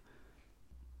bandwidth.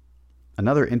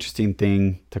 Another interesting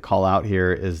thing to call out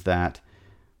here is that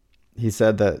he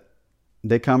said that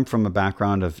they come from a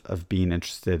background of being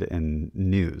interested in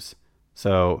news.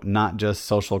 So not just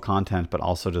social content, but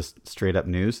also just straight up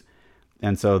news.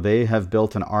 And so they have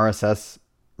built an RSS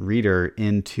reader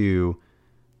into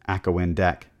Akawin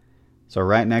Deck. So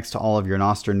right next to all of your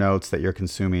Nostr notes that you're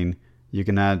consuming, you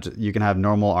can have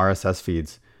normal RSS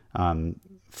feeds,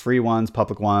 free ones,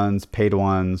 public ones, paid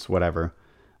ones, whatever.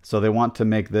 So they want to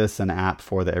make this an app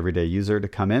for the everyday user to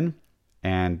come in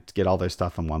and get all their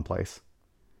stuff in one place.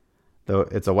 Though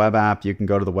it's a web app, you can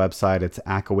go to the website. It's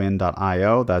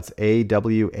akawin.io. That's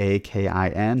AWAKIN.io.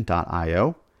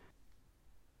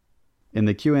 In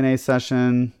the Q&A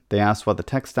session, they asked what the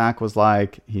tech stack was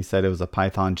like. He said it was a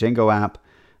Python Django app.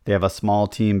 They have a small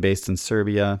team based in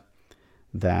Serbia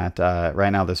that right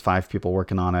now there's 5 people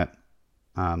working on it.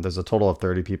 There's a total of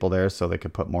 30 people there, so they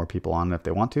could put more people on it if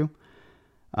they want to.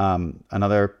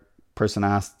 Another person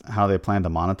asked how they plan to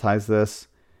monetize this.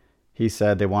 He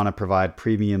said they want to provide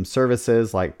premium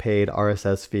services like paid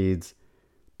RSS feeds,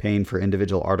 paying for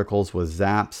individual articles with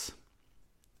zaps,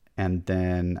 and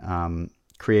then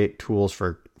create tools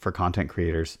for content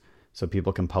creators so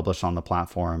people can publish on the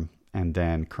platform, and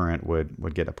then Current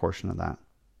would get a portion of that.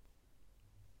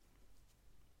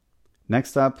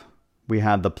 Next up, we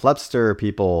had the Plebster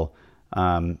people.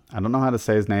 I don't know how to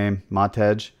say his name.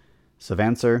 Matej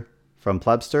Savancer from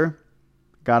Plebster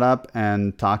got up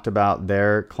and talked about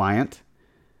their client.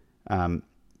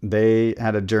 They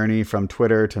had a journey from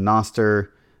Twitter to Nostr.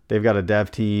 They've got a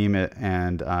dev team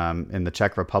and in the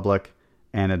Czech Republic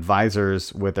and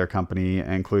advisors with their company,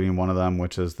 including one of them,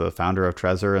 which is the founder of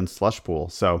Trezor and Slushpool.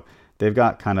 So they've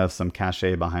got kind of some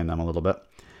cachet behind them a little bit.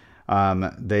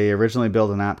 They originally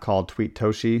built an app called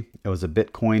TweetToshi. It was a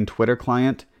Bitcoin Twitter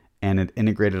client, and it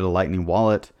integrated a Lightning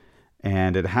wallet,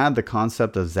 and it had the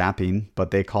concept of zapping,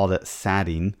 but they called it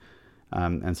satting.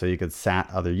 And so you could sat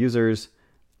other users.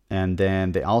 And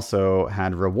then they also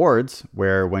had rewards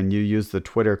where when you use the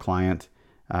Twitter client,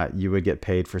 you would get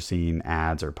paid for seeing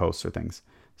ads or posts or things.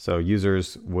 So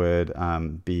users would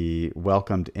be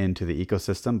welcomed into the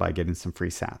ecosystem by getting some free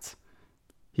sats.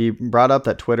 He brought up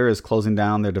that Twitter is closing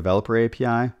down their developer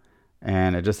API,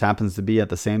 and it just happens to be at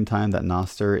the same time that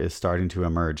Nostr is starting to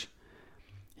emerge.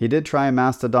 He did try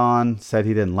Mastodon, said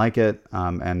he didn't like it,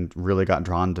 and really got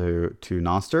drawn to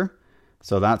Nostr.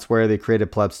 So that's where they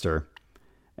created Plebster.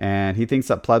 And he thinks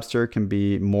that Plebster can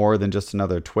be more than just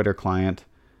another Twitter client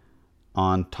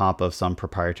on top of some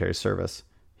proprietary service.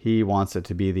 He wants it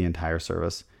to be the entire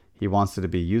service. He wants it to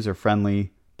be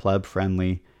user-friendly,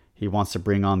 pleb-friendly. He wants to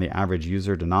bring on the average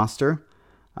user to Nostr.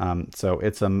 So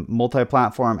it's a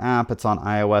multi-platform app. It's on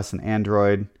iOS and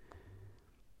Android.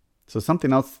 So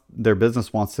something else their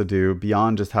business wants to do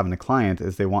beyond just having a client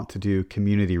is they want to do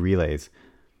community relays.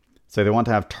 So they want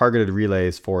to have targeted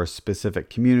relays for specific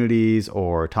communities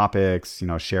or topics,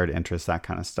 shared interests, that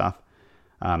kind of stuff.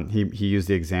 He used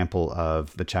the example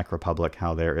of the Czech Republic,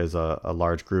 how there is a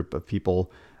large group of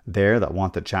people there that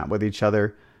want to chat with each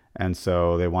other. And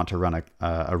so they want to run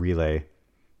a relay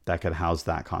that could house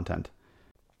that content.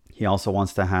 He also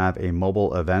wants to have a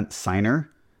mobile event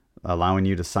signer, allowing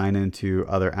you to sign into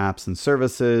other apps and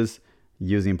services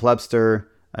using Plebster.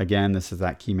 Again, this is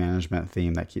that key management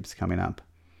theme that keeps coming up.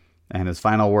 And his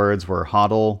final words were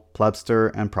hodl, Plebster,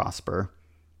 and prosper.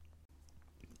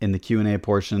 In the Q&A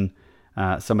portion,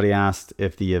 somebody asked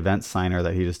if the event signer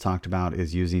that he just talked about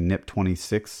is using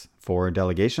NIP26 for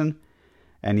delegation.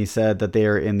 And he said that they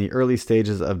are in the early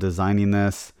stages of designing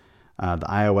this. The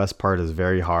iOS part is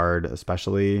very hard,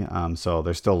 especially. So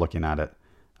they're still looking at it.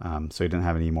 So he didn't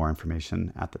have any more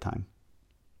information at the time.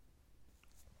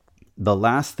 The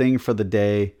last thing for the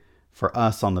day for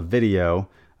us on the video,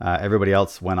 everybody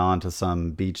else went on to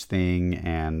some beach thing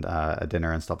and a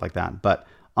dinner and stuff like that. But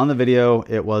on the video,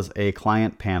 it was a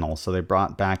client panel. So they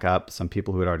brought back up some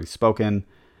people who had already spoken.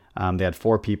 They had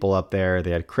 4 people up there.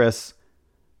 They had Chris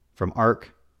from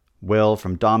Arc, Will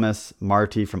from Damus,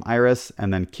 Marty from Iris,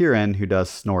 and then Kieran, who does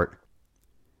Snort.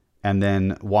 And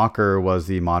then Walker was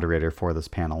the moderator for this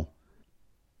panel.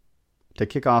 To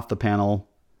kick off the panel,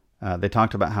 they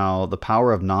talked about how the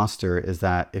power of Nostr is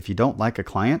that if you don't like a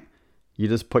client, you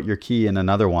just put your key in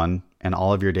another one and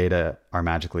all of your data are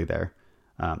magically there.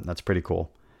 That's pretty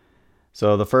cool.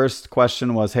 So the first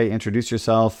question was, hey, introduce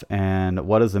yourself and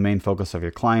what is the main focus of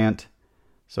your client?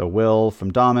 So Will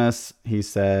from Damus, he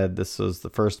said this was the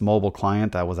first mobile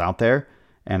client that was out there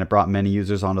and it brought many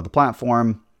users onto the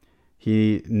platform.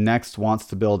 He next wants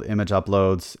to build image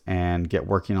uploads and get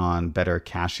working on better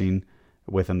caching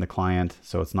within the client.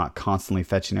 So it's not constantly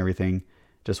fetching everything,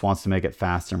 just wants to make it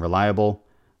fast and reliable.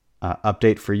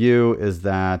 Update for you is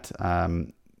that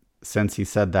since he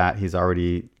said that, he's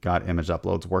already got image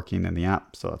uploads working in the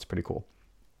app. So that's pretty cool.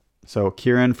 So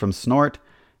Kieran from Snort,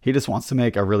 he just wants to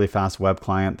make a really fast web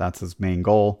client. That's his main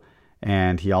goal.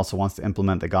 And he also wants to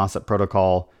implement the gossip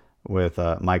protocol with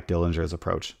Mike Dillinger's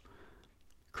approach.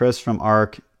 Chris from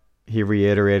Arc, he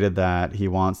reiterated that he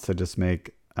wants to just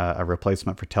make a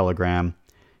replacement for Telegram.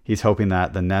 He's hoping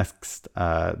that the next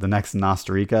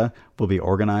Nostrica will be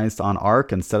organized on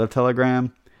Arc instead of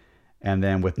Telegram. And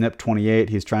then with NIP28,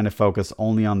 he's trying to focus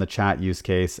only on the chat use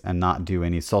case and not do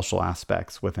any social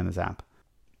aspects within his app.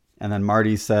 And then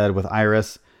Marty said with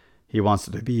Iris, he wants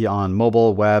it to be on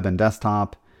mobile, web, and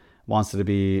desktop, wants it to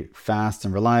be fast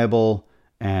and reliable,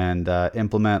 and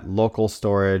implement local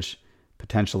storage,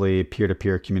 potentially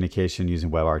peer-to-peer communication using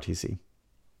WebRTC.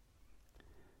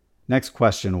 Next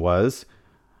question was,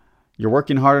 you're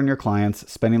working hard on your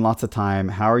clients, spending lots of time.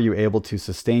 How are you able to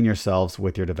sustain yourselves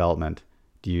with your development?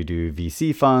 Do you do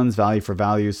VC funds, value for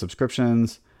value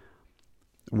subscriptions?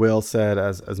 Will said,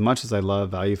 as much as I love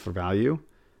value for value,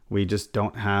 we just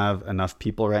don't have enough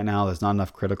people right now. There's not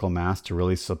enough critical mass to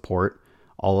really support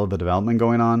all of the development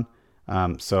going on.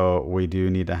 So we do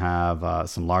need to have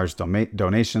some large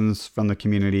donations from the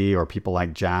community or people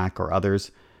like Jack or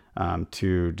others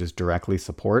to just directly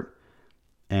support.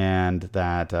 And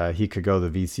that he could go the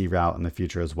VC route in the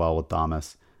future as well with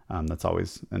Damas. That's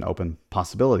always an open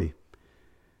possibility.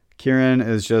 Kieran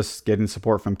is just getting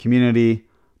support from community.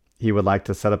 He would like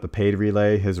to set up a paid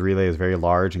relay. His relay is very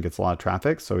large and gets a lot of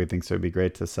traffic, so he thinks it would be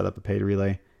great to set up a paid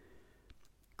relay.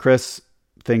 Chris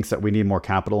thinks that we need more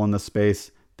capital in this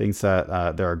space, thinks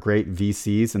that there are great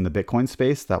VCs in the Bitcoin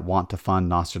space that want to fund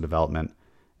Nostr development,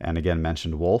 and again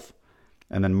mentioned Wolf.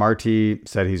 And then Marty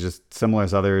said he's just similar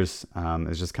as others,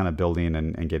 is just kind of building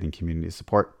and getting community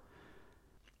support.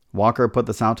 Walker put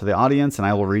this out to the audience, and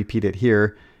I will repeat it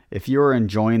here. If you are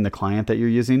enjoying the client that you're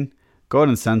using, go ahead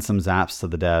and send some zaps to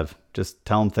the dev. Just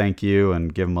tell them thank you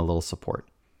and give them a little support.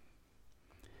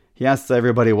 He asks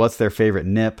everybody what's their favorite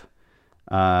NIP.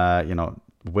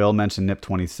 Will mentioned NIP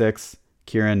 26,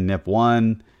 Kieran NIP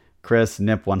 1, Chris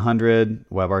NIP 100,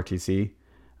 WebRTC,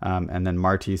 and then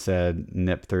Marty said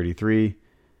NIP 33.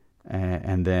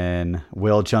 And then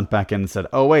Will jumped back in and said,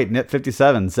 oh wait, NIP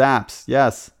 57, zaps,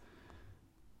 yes.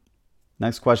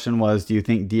 Next question was, do you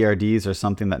think DRDs are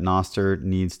something that Nostr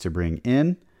needs to bring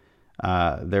in?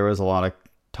 There was a lot of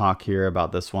talk here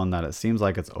about this one that it seems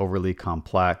like it's overly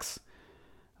complex.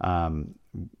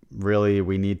 Really,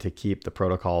 we need to keep the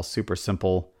protocol super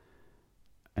simple.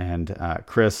 And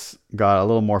Chris got a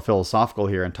little more philosophical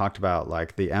here and talked about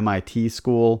like the MIT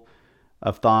school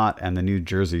of thought and the New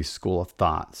Jersey school of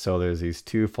thought. So there's these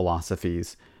two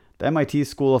philosophies. The MIT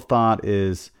school of thought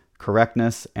is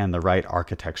correctness and the right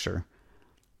architecture.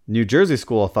 New Jersey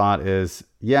school of thought is,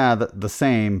 the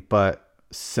same, but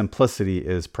simplicity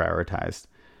is prioritized.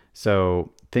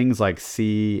 So things like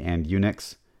C and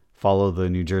Unix follow the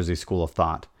New Jersey school of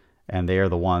thought, and they are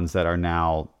the ones that are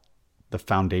now the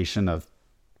foundation of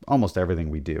almost everything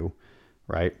we do,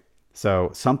 right? So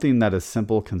something that is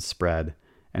simple can spread,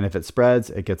 and if it spreads,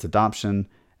 it gets adoption,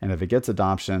 and if it gets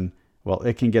adoption, well,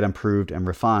 it can get improved and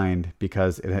refined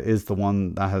because it is the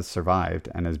one that has survived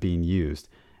and is being used.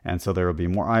 And so there will be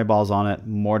more eyeballs on it,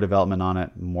 more development on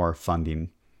it, more funding.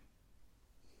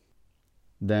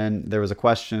 Then there was a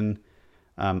question,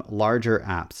 larger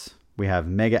apps. We have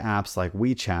mega apps like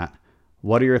WeChat.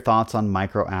 What are your thoughts on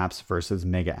micro apps versus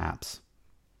mega apps?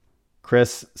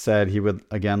 Chris said he would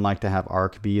again like to have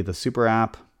Arc be the super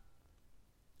app.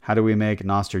 How do we make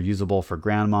Nostr usable for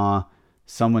grandma?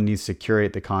 Someone needs to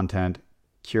curate the content,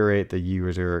 curate the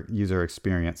user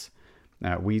experience.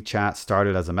 WeChat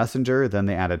started as a messenger, then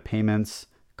they added payments,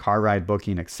 car ride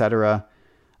booking, etc.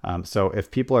 So if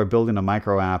people are building a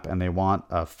micro app and they want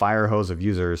a fire hose of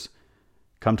users,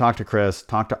 come talk to Chris,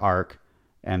 talk to Arc,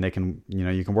 and they can,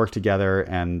 you can work together,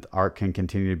 and Arc can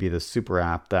continue to be the super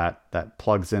app that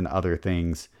plugs in other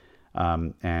things,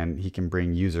 and he can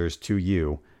bring users to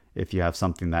you if you have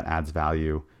something that adds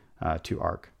value to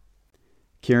Arc.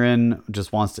 Kieran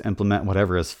just wants to implement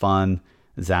whatever is fun.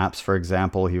 Zaps, for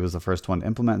example, he was the first one to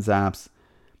implement Zaps.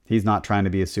 He's not trying to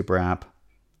be a super app.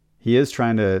 He is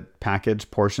trying to package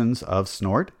portions of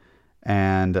Snort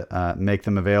and make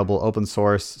them available open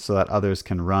source so that others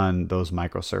can run those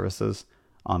microservices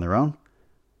on their own.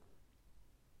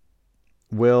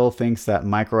 Will thinks that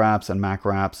micro apps and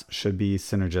macro apps should be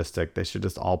synergistic. They should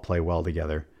just all play well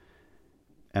together.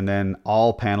 And then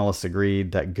all panelists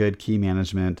agreed that good key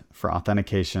management for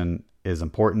authentication is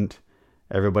important.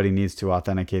 Everybody needs to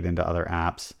authenticate into other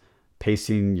apps.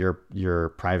 Pasting your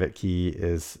private key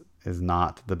is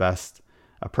not the best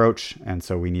approach, and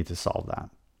so we need to solve that.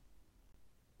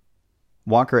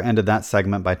 Walker ended that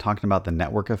segment by talking about the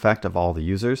network effect of all the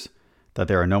users, that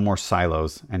there are no more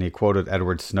silos, and he quoted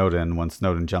Edward Snowden when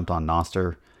Snowden jumped on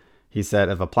Nostr. He said,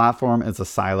 if a platform is a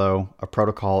silo, a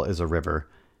protocol is a river.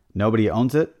 Nobody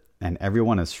owns it, and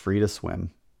everyone is free to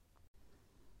swim.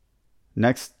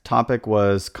 Next topic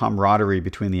was camaraderie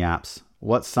between the apps.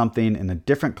 What's something in a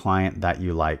different client that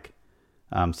you like?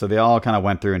 So they all kind of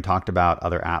went through and talked about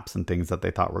other apps and things that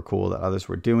they thought were cool that others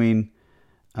were doing.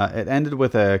 It ended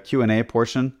with a Q&A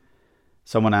portion.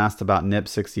 Someone asked about NIP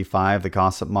 65, the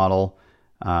gossip model,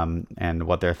 and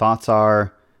what their thoughts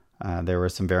are. There were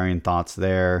some varying thoughts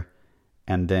there.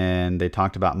 And then they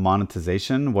talked about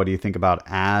monetization. What do you think about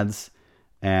ads?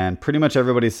 And pretty much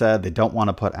everybody said they don't want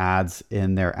to put ads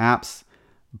in their apps,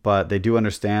 but they do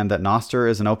understand that Nostr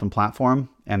is an open platform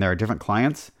and there are different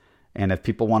clients. And if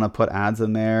people want to put ads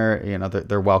in there,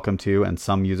 they're welcome to, and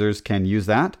some users can use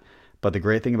that. But the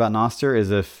great thing about Nostr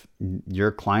is if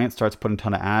your client starts putting a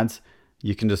ton of ads,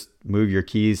 you can just move your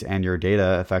keys and your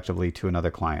data effectively to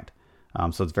another client.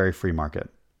 So it's very free market.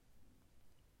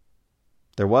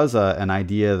 There was an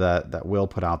idea that Will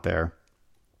put out there,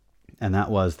 and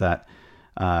that was that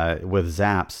with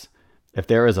Zaps, if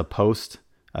there is a post,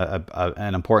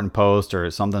 an important post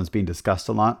or something that's being discussed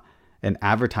a lot, an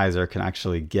advertiser can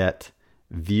actually get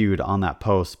viewed on that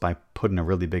post by putting a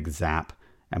really big zap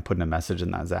and putting a message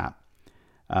in that zap.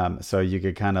 So you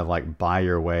could kind of like buy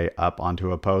your way up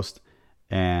onto a post,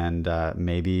 and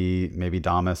maybe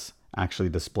Damus actually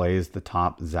displays the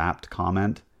top zapped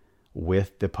comment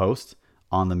with the post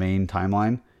on the main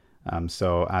timeline.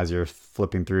 So as you're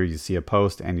flipping through, you see a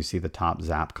post and you see the top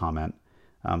zap comment.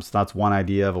 So that's one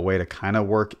idea of a way to kind of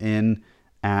work in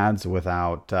ads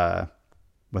without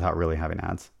really having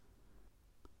ads.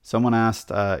 Someone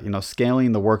asked,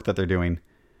 scaling the work that they're doing,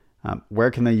 where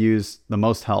can they use the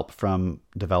most help from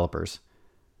developers?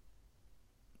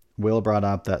 Will brought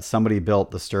up that somebody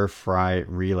built the stir-fry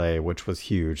relay, which was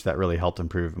huge. That really helped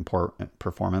improve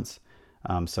performance.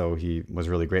 So he was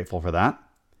really grateful for that.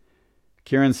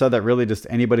 Kieran said that really just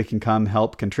anybody can come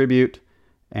help contribute,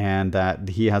 and that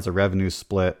he has a revenue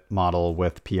split model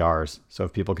with PRs. So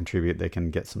if people contribute, they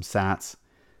can get some sats.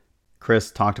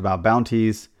 Chris talked about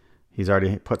bounties. He's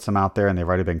already put some out there and they've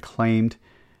already been claimed.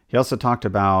 He also talked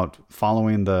about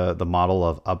following the model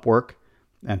of Upwork,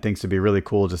 and thinks it'd be really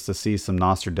cool just to see some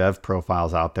Nostr dev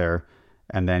profiles out there.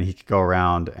 And then he could go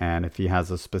around, and if he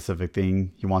has a specific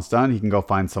thing he wants done, he can go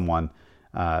find someone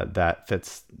that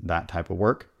fits that type of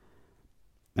work.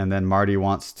 And then Marty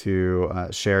wants to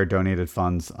share donated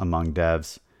funds among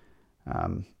devs.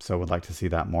 So would like to see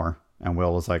that more. And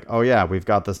Will was like, oh yeah, we've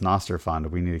got this Nostr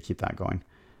fund. We need to keep that going.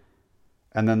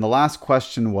 And then the last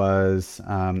question was,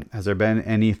 has there been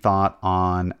any thought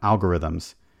on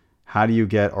algorithms? How do you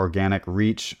get organic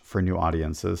reach for new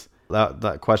audiences?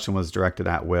 That question was directed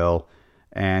at Will.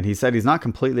 And he said he's not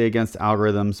completely against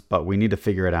algorithms, but we need to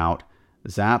figure it out.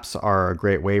 Zaps are a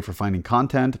great way for finding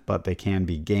content, but they can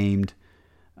be gamed.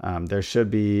 There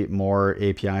should be more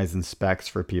APIs and specs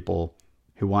for people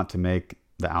who want to make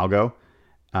the algo.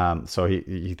 So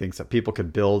he thinks that people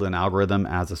could build an algorithm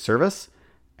as a service,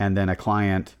 and then a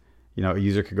client, a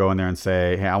user could go in there and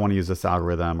say, hey, I want to use this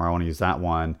algorithm, or I want to use that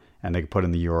one, and they could put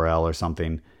in the URL or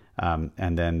something,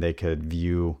 and then they could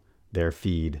view their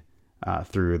feed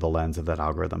through the lens of that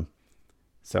algorithm.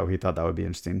 So he thought that would be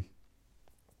interesting.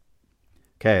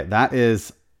 Okay, that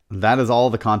is all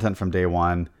the content from day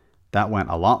one. That went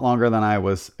a lot longer than I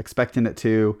was expecting it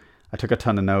to. I took a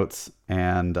ton of notes,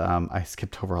 and I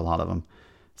skipped over a lot of them.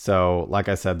 So like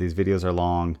I said, these videos are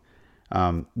long.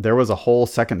 There was a whole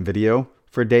second video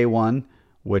for day one,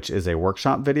 which is a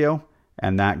workshop video.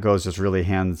 And that goes just really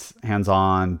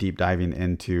hands-on, deep diving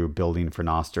into building for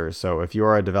Nostr. So if you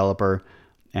are a developer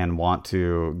and want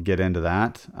to get into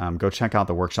that, go check out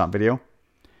the workshop video.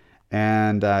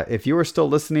 And if you are still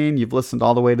listening, you've listened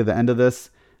all the way to the end of this,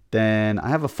 then I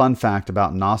have a fun fact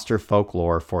about Nostr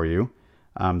folklore for you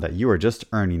that you are just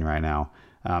earning right now.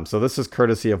 So this is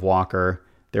courtesy of Walker.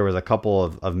 There was a couple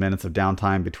of minutes of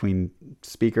downtime between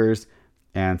speakers,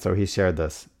 and so he shared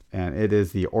this. And it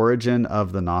is the origin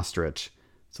of the Nostrich.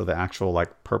 So the actual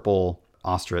like purple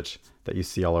ostrich that you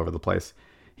see all over the place.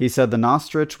 He said the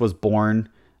Nostrich was born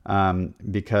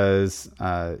because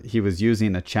he was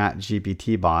using a chat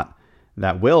GPT bot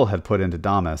that Will had put into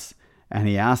Damus. And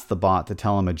he asked the bot to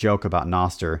tell him a joke about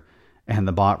Nostr. And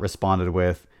the bot responded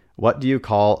with, what do you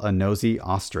call a nosy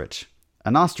ostrich?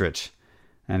 An ostrich.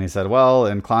 And he said, well,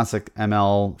 in classic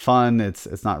ML fun,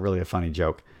 it's not really a funny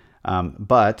joke.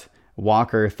 But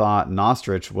Walker thought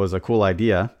Nostrich was a cool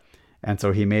idea, and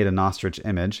so he made a Nostrich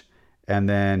image and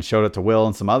then showed it to Will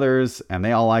and some others, and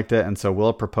they all liked it. And so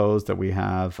Will proposed that we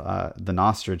have the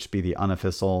Nostrich be the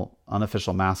unofficial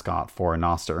mascot for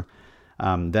Nostr.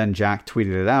 Then Jack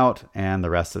tweeted it out, and the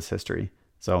rest is history.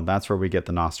 So that's where we get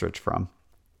the Nostrich from.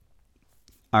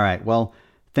 All right, well,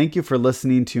 thank you for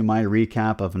listening to my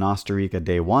recap of Nostrica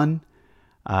Day 1.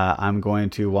 I'm going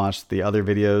to watch the other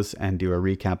videos and do a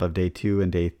recap of Day 2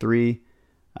 and Day 3,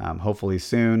 hopefully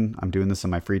soon. I'm doing this in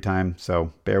my free time,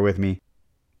 so bear with me.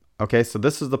 Okay, so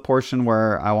this is the portion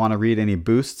where I want to read any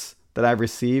boosts that I've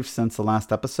received since the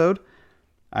last episode.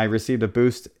 I received a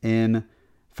boost in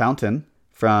Fountain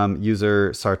from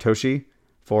user Sartoshi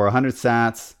for 100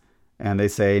 sats, and they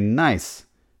say, nice.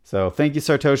 So thank you,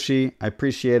 Sartoshi. I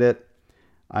appreciate it.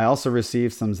 I also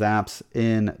received some zaps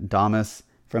in Damas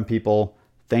from people.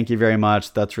 Thank you very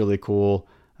much. That's really cool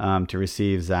to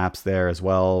receive zaps there as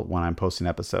well when I'm posting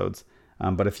episodes.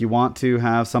 But if you want to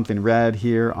have something read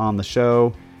here on the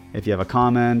show, if you have a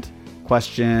comment,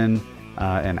 question,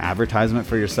 an advertisement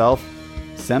for yourself,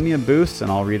 send me a boost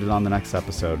and I'll read it on the next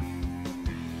episode.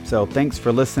 So thanks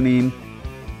for listening.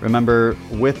 Remember,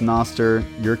 with Nostr,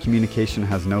 your communication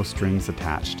has no strings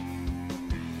attached.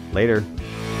 Later.